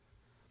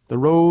The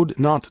Road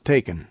Not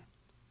Taken,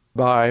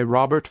 by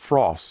Robert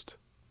Frost.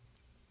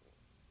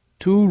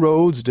 Two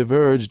roads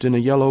diverged in a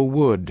yellow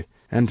wood,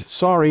 and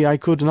sorry I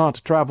could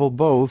not travel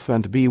both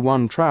and be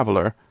one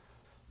traveller.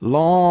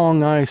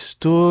 Long I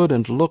stood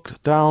and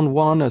looked down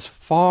one as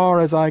far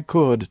as I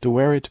could to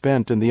where it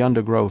bent in the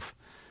undergrowth,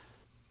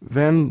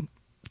 then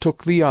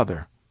took the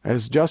other,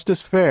 as just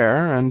as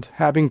fair, and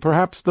having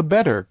perhaps the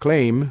better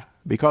claim,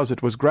 because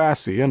it was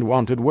grassy and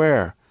wanted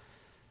wear.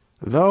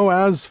 Though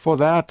as for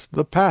that,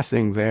 the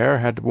passing there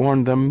had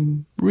worn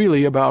them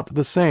really about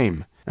the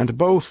same, and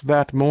both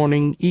that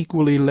morning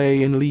equally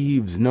lay in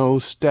leaves no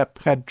step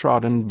had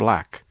trodden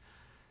black.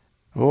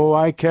 Oh,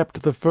 I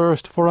kept the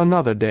first for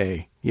another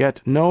day,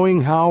 yet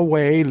knowing how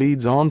way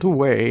leads on to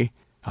way,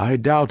 I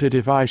doubted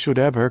if I should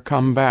ever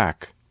come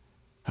back.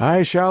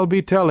 I shall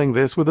be telling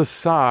this with a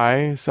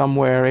sigh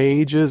somewhere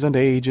ages and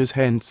ages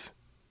hence.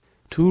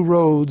 Two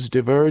roads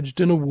diverged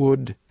in a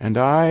wood, and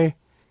I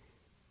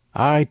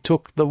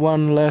took the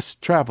one less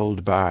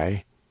traveled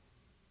by,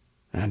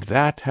 and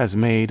that has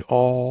made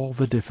all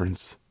the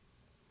difference.